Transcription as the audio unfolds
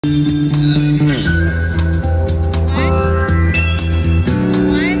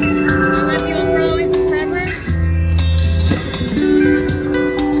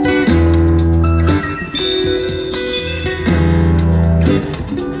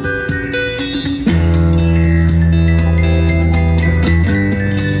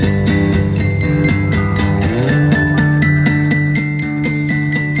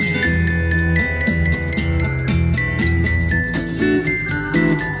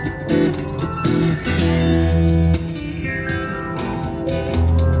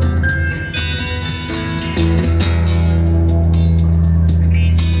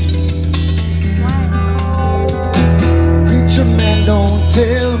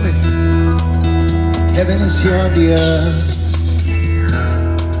Tell me, heaven is here, dear.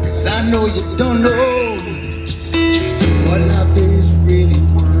 'Cause I know you don't know what life is really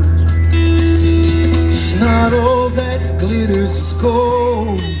worth. It's not all that glitters is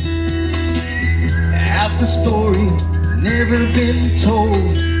gold. Half the story never been told,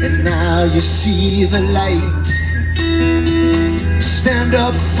 and now you see the light. Stand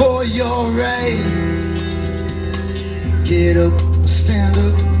up for your rights. Get up. Stand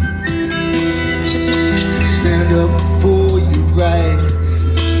up for your rights.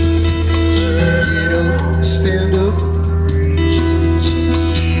 Get up, stand up.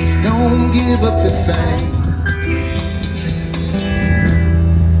 Don't give up the fight.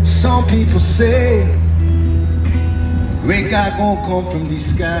 Some people say rain God gonna come from the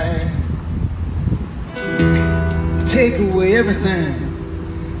sky, take away everything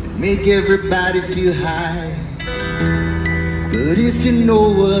and make everybody feel high. But if you know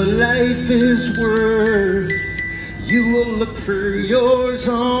what life is worth, you will look for yours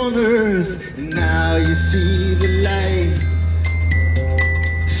on earth. And now you see the light.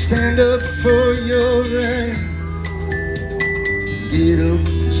 Stand up for your rights. Get up,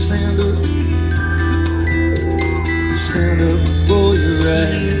 stand up. Stand up for your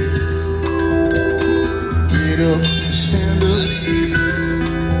rights. Get up, stand up.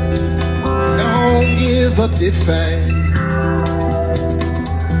 Don't give up the fight.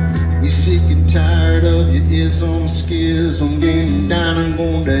 Sick and tired of your ism skills. I'm getting down and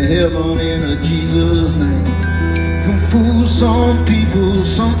going to heaven in a Jesus name. Can fool some people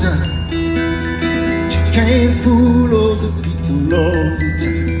sometimes, but you can't fool all the people all the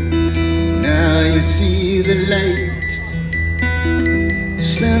time. Now you see the light.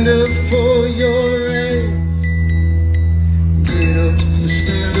 Stand up for your rights. Get up,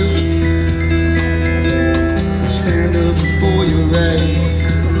 stand up. Stand up for your rights.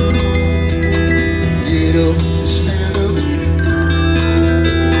 Get up, stand up.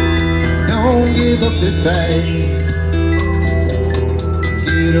 Don't give up the fight.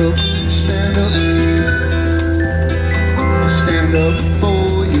 Get up, stand up. Stand up for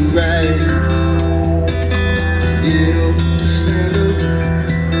your rights. Get up, stand up.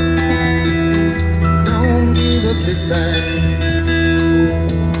 Don't give up the fight.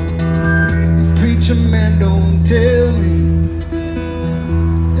 Preacher man, don't tell me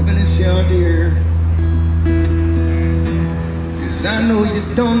heaven is your dear. I know you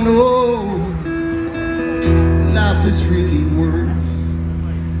don't know life is really worth.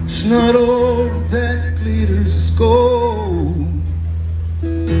 It's not all that glitters is gold.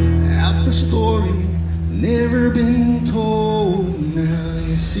 Half the story never been told. Now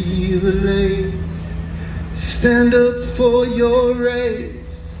you see the light. Stand up for your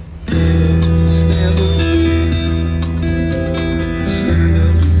rights. Stand up. Stand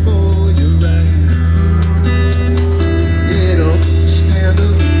up for your rights. Get up.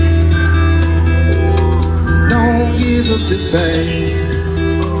 Don't give up the fight.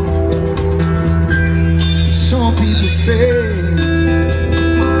 Some people say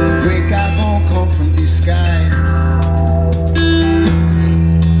rain God won't come from the sky,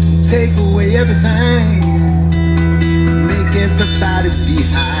 take away everything, make everybody feel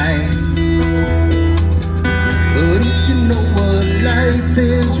high. But if you know what life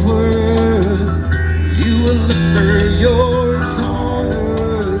is worth, you will look for yours on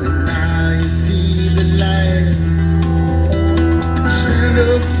earth. And now you see the light. Stand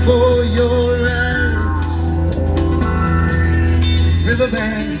up for your rights.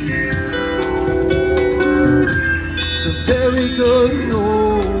 Riverbank, it's a very good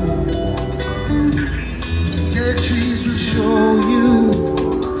road. Dead trees will show you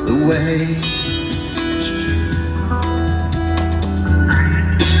the way.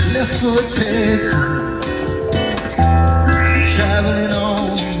 Left foot peg, traveling on.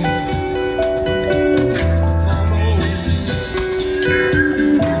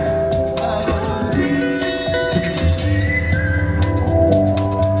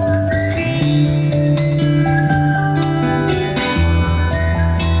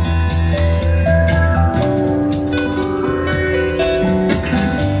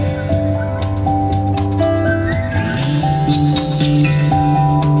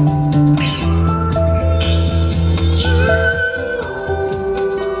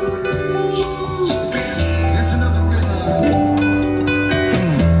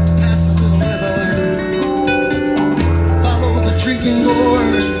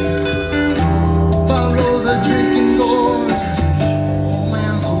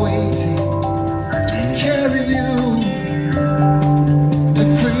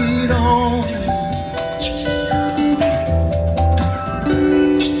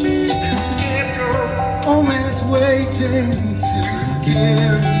 waiting to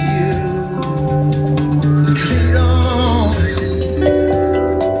carry you to freedom.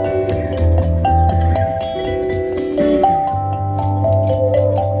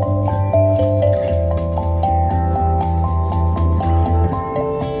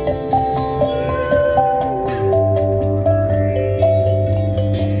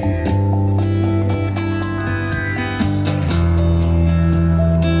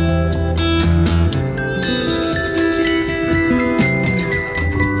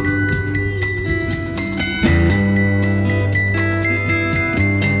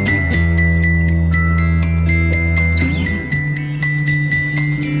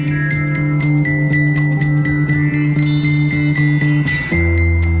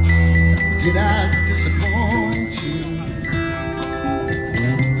 Did I disappoint you?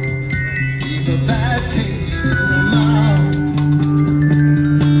 Leave a bad taste in your mouth.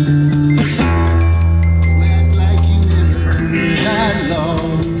 You act like you never had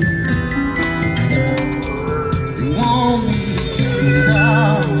love. You want me to cut it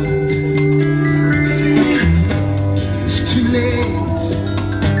out. See, it's too late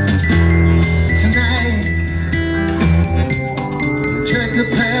tonight. Drag the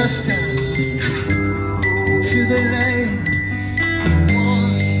past down to the lane.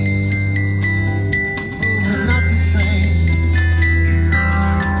 We're not the same.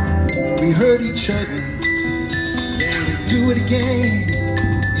 We hurt each other, then we do it again.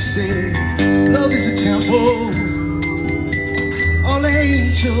 You say love is a temple, all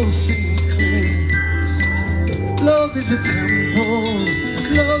angels sing clear. Love is a temple,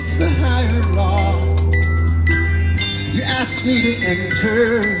 love the higher law. You asked me to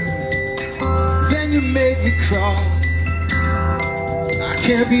enter, then you made me crawl. I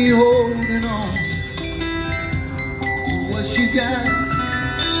can't be holding on to what you got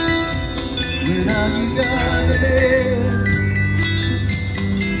when all you got it.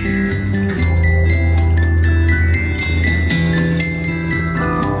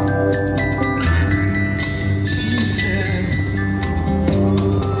 She said,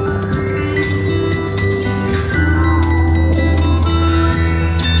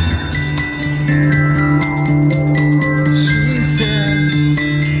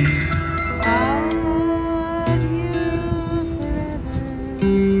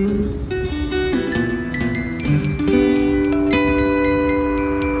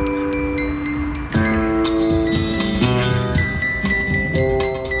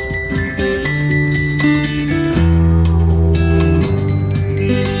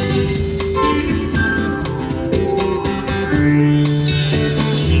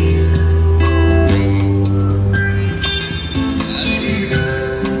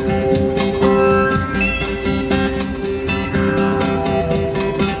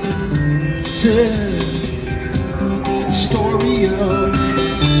 the story of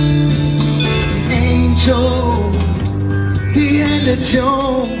angel, he and a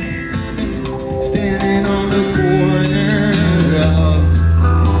Joe standing on the corner of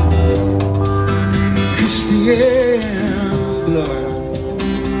Christian Bloor.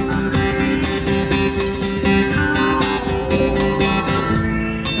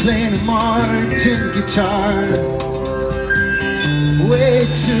 Playing a Martin guitar way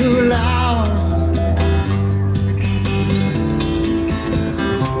too loud.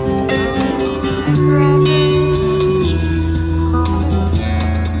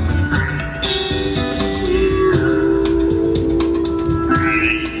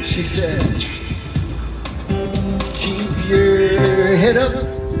 She said, keep your head up,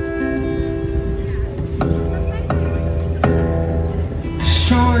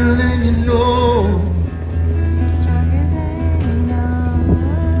 stronger than you know.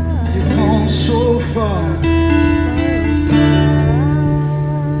 You've come so far,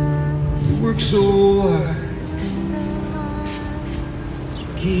 you work so hard.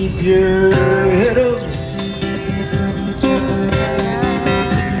 Keep your head up,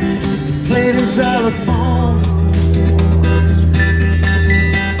 play the xylophone.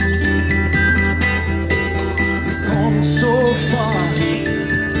 You've come so far,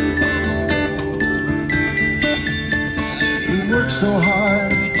 you work so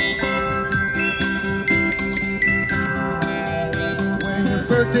hard. When your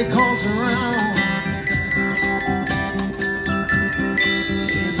birthday calls around,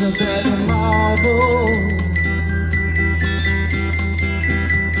 it's a better marvel.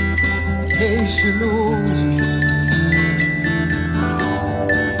 In case you lose,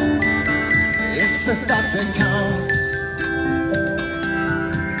 it's the thought that counts.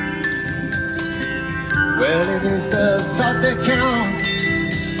 Well, it is the thought that counts.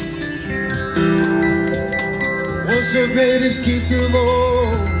 Was the greatest gift of all.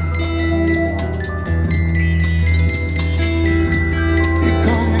 Here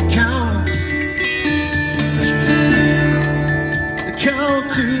come the count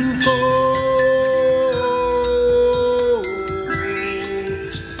to four.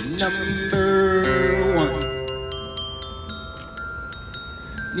 Number one,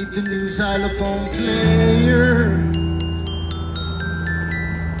 meet the new xylophone player.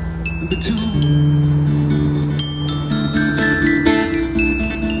 Number two,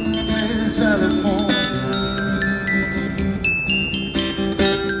 play the xylophone.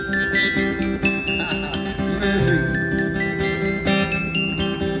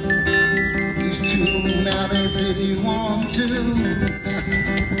 Use two mouths if you want to.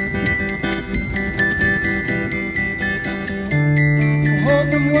 Hold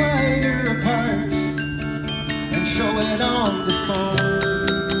them wider apart and show it on the phone.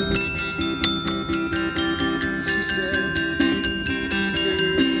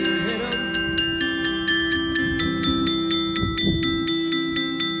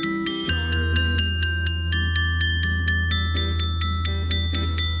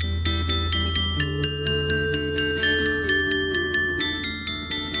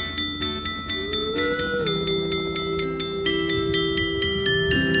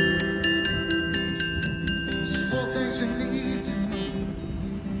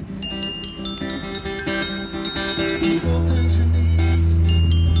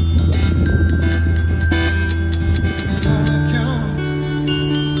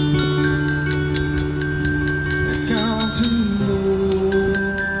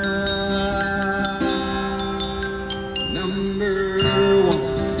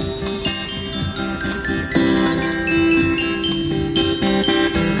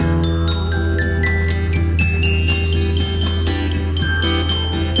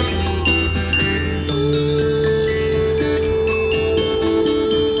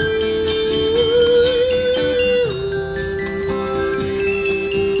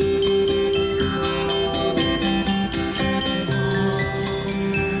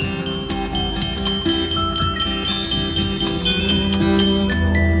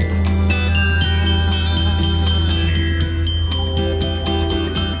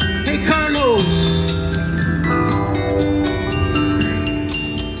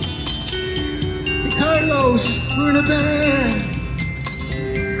 We're in a band.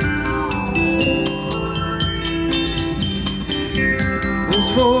 There's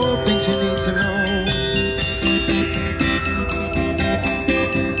four things you need to know.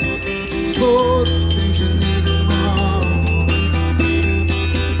 There's four things you need to know.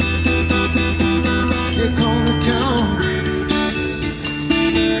 They're gonna count.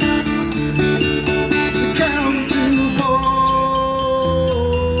 Count to four.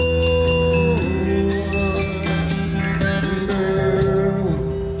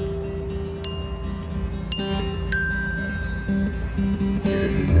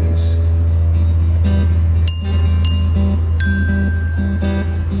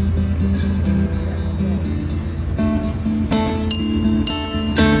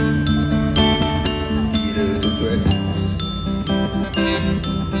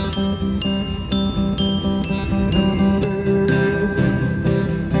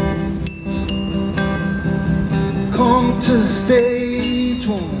 Come to stage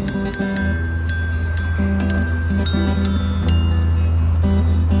one.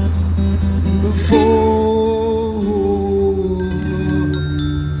 Before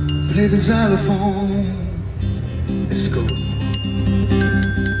play the xylophone. Let's go.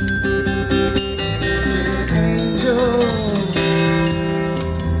 Angel,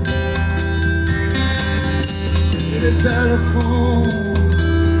 play the xylophone.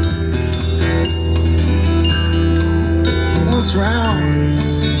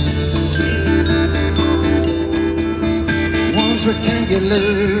 Round, one's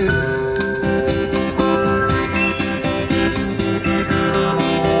rectangular,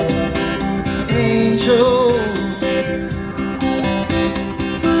 angel,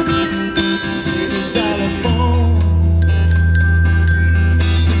 xylophone,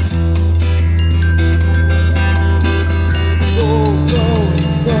 go, go,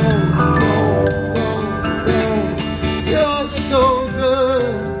 go, go, go, go, you're so good.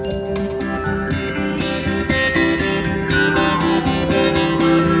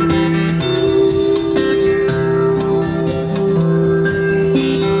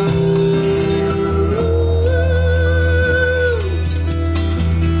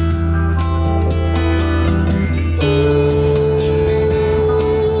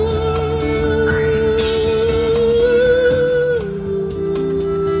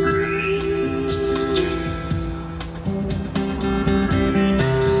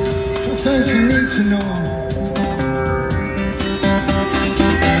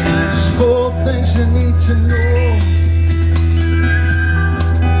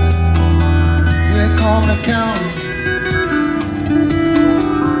 on the count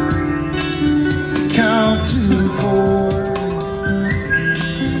to 4.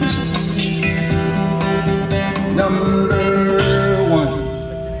 Number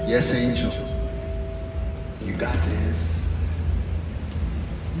 1, yes, angel, you got this.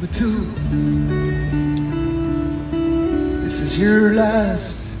 Number 2, this is your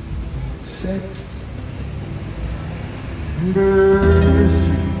last set. Number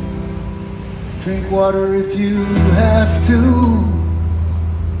 3, drink water if you have to.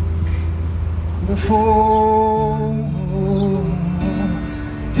 Number 4,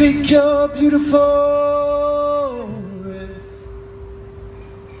 take your beautiful rest.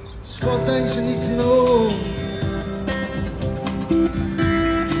 There's 4 things you need to know.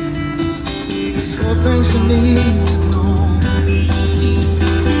 There's 4 things you need to know.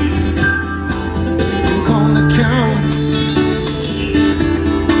 Think on the count.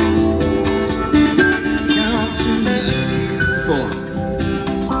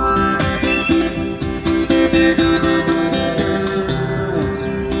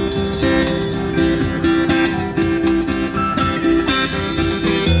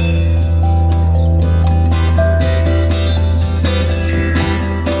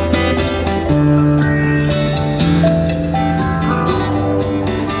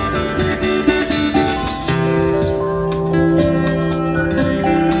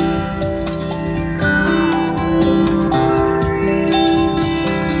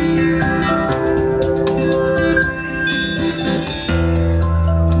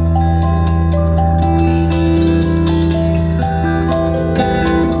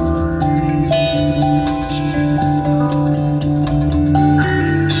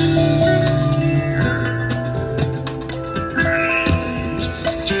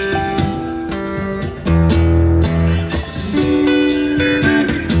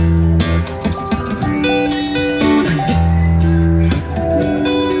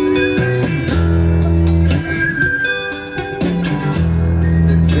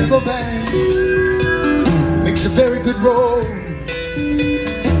 Makes a very good road.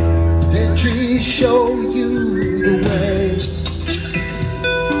 Dead trees show you